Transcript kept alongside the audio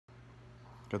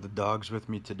Got the dogs with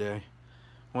me today.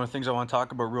 One of the things I want to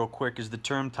talk about real quick is the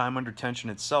term time under tension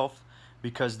itself,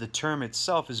 because the term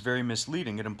itself is very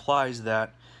misleading. It implies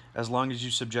that as long as you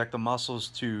subject the muscles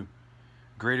to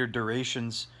greater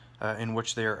durations in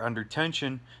which they are under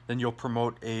tension, then you'll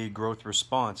promote a growth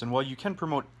response. And while you can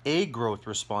promote a growth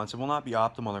response, it will not be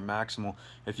optimal or maximal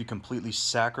if you completely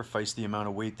sacrifice the amount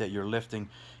of weight that you're lifting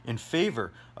in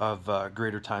favor of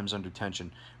greater times under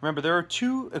tension. Remember, there are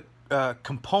two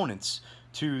components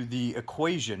to the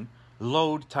equation: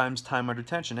 load times time under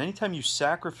tension. Anytime you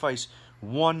sacrifice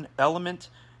one element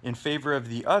in favor of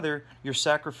the other, you're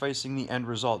sacrificing the end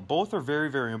result. Both are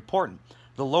very, very important.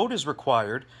 The load is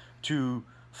required to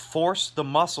force the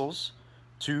muscles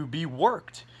to be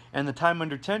worked, and the time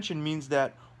under tension means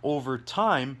that over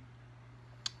time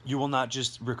you will not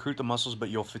just recruit the muscles, but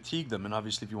you'll fatigue them. And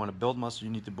obviously, if you want to build muscle,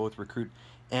 you need to both recruit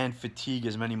and fatigue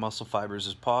as many muscle fibers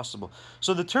as possible.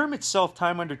 So the term itself,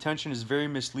 time under tension, is very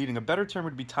misleading. A better term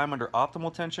would be time under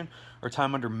optimal tension or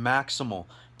time under maximal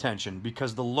tension,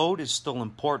 because the load is still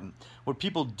important. What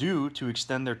people do to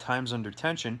extend their times under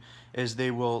tension is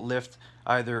they will lift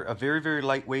either a very, very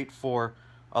light weight for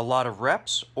a lot of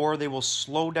reps, or they will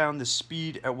slow down the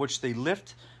speed at which they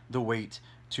lift the weight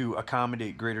to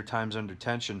accommodate greater times under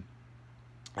tension.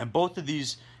 And both of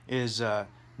these is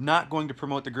not going to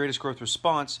promote the greatest growth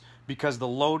response because the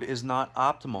load is not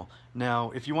optimal.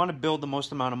 Now, if you want to build the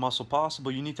most amount of muscle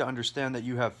possible, you need to understand that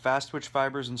you have fast twitch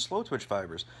fibers and slow twitch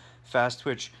fibers. Fast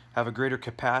twitch have a greater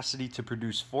capacity to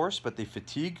produce force, but they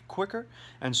fatigue quicker,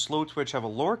 and slow twitch have a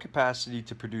lower capacity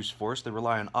to produce force. They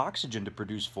rely on oxygen to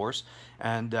produce force,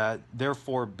 and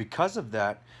therefore, because of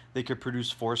that, they can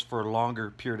produce force for a longer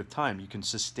period of time. You can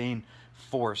sustain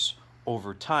force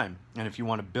over time. And if you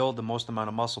want to build the most amount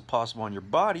of muscle possible on your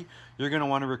body, you're going to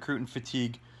want to recruit and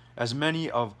fatigue as many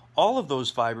of all of those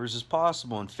fibers as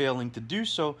possible, and failing to do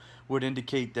so would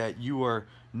indicate that you are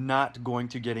not going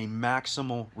to get a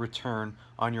maximal return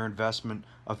on your investment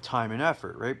of time and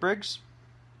effort, right, Briggs?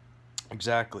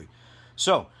 Exactly.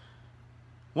 So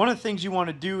one of the things you want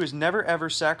to do is never ever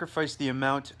sacrifice the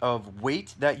amount of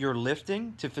weight that you're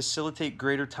lifting to facilitate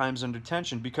greater times under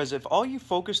tension, because if all you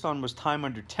focused on was time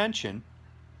under tension,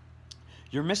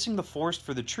 you're missing the forest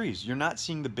for the trees. You're not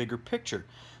seeing the bigger picture.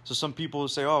 So some people will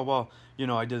say, oh, well, you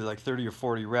know, I did like 30 or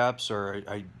 40 reps, or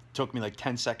I took me like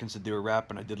 10 seconds to do a rep,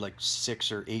 and I did like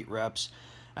 6 or 8 reps,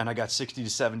 and I got 60 to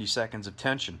 70 seconds of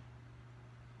tension.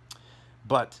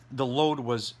 But the load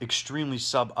was extremely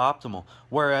suboptimal.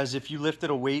 Whereas if you lifted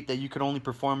a weight that you could only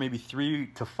perform maybe 3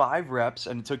 to 5 reps,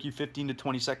 and it took you 15 to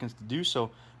 20 seconds to do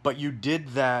so, but you did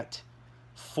that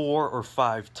 4 or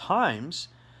 5 times,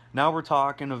 now we're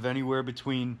talking of anywhere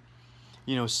between,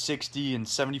 60 and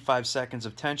 75 seconds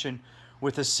of tension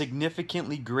with a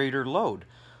significantly greater load.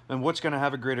 And what's going to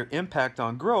have a greater impact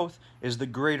on growth is the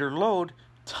greater load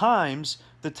times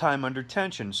the time under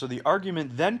tension. So the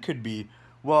argument then could be,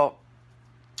 well,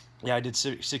 yeah, I did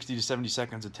 60 to 70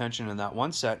 seconds of tension in that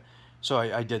one set, so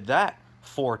I did that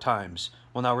 4 times.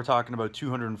 Well, now we're talking about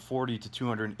 240 to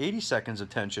 280 seconds of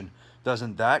tension.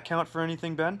 Doesn't that count for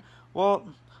anything, Ben? Well,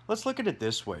 let's look at it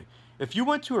this way. If you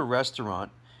went to a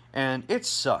restaurant and it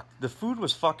sucked, the food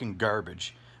was fucking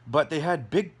garbage, but they had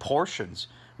big portions,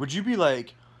 would you be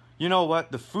like, you know what,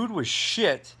 the food was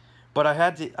shit, but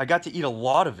I got to eat a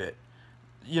lot of it?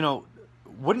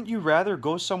 Wouldn't you rather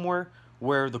go somewhere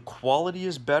where the quality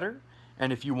is better,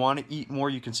 and if you want to eat more,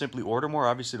 you can simply order more?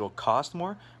 Obviously, it'll cost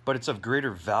more, but it's of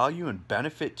greater value and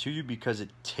benefit to you because it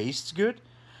tastes good.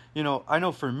 I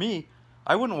know for me,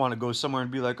 I wouldn't want to go somewhere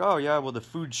and be like, oh yeah, well, the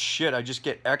food's shit, I just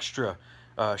get extra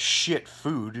shit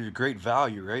food at a great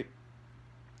value, right?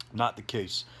 Not the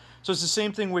case. So it's the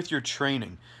same thing with your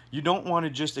training. You don't want to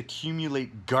just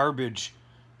accumulate garbage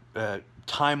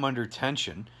time under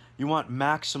tension. You want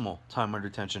maximal time under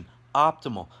tension,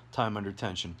 optimal time under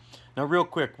tension. Now, real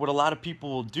quick, what a lot of people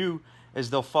will do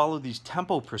is they'll follow these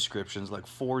tempo prescriptions like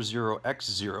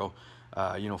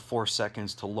 4-0-x-0, 4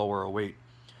 seconds to lower a weight.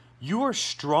 You are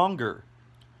stronger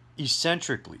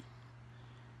eccentrically,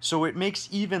 so it makes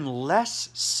even less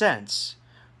sense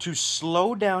to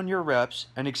slow down your reps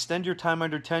and extend your time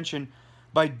under tension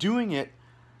by doing it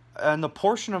on the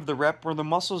portion of the rep where the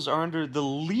muscles are under the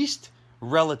least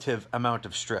relative amount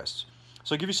of stress.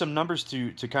 So I'll give you some numbers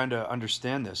to kind of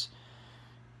understand this.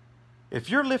 If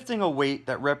you're lifting a weight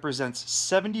that represents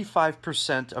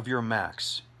 75% of your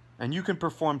max, and you can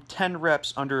perform 10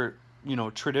 reps under,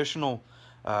 traditional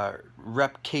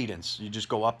rep cadence, you just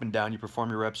go up and down, you perform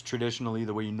your reps traditionally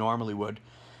the way you normally would,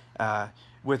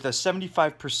 with a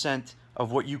 75%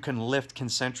 of what you can lift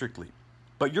concentrically,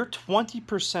 but you're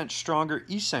 20% stronger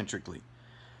eccentrically.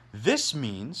 This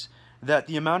means that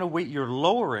the amount of weight you're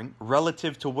lowering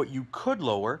relative to what you could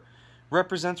lower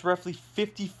represents roughly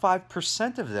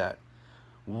 55% of that.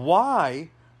 Why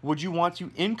would you want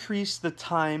to increase the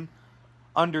time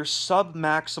under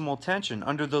submaximal tension,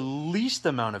 under the least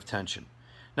amount of tension?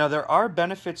 Now, there are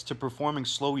benefits to performing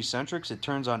slow eccentrics. It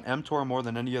turns on mTOR more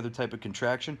than any other type of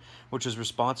contraction, which is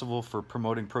responsible for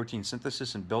promoting protein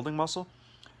synthesis and building muscle.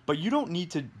 But you don't need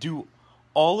to do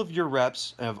all of your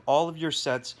reps of all of your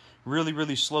sets really,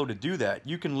 really slow to do that.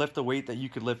 You can lift a weight that you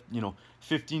could lift,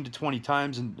 15 to 20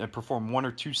 times and perform 1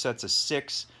 or 2 sets of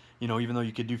 6. Even though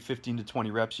you could do 15 to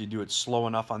 20 reps, you do it slow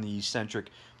enough on the eccentric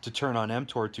to turn on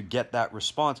mTOR to get that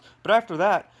response. But after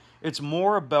that, it's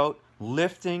more about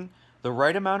lifting the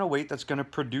right amount of weight that's going to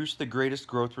produce the greatest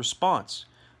growth response.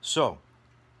 So,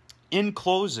 in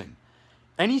closing,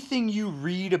 anything you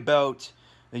read about,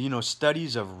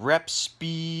 studies of rep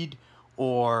speed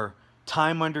or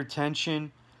time under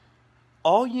tension,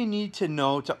 all you need to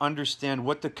know to understand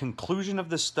what the conclusion of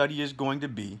the study is going to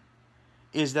be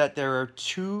is that there are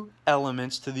 2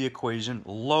 elements to the equation,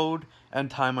 load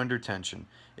and time under tension.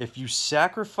 If you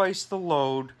sacrifice the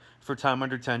load for time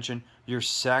under tension, you're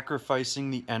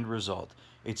sacrificing the end result.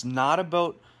 It's not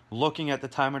about looking at the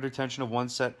time under tension of one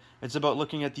set. It's about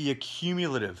looking at the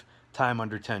accumulative time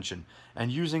under tension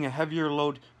and using a heavier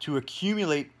load to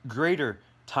accumulate greater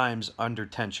times under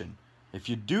tension. If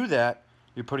you do that,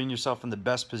 you're putting yourself in the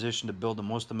best position to build the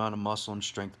most amount of muscle and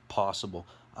strength possible.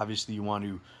 Obviously, you want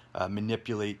to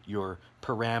manipulate your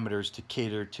parameters to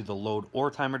cater to the load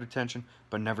or time under tension,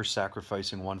 but never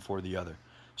sacrificing one for the other.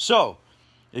 So,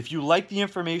 if you like the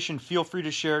information, feel free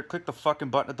to share it. Click the fucking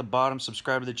button at the bottom,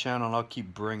 subscribe to the channel, and I'll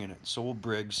keep bringing it. So will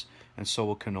Briggs, and so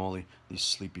will Cannoli, these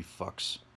sleepy fucks.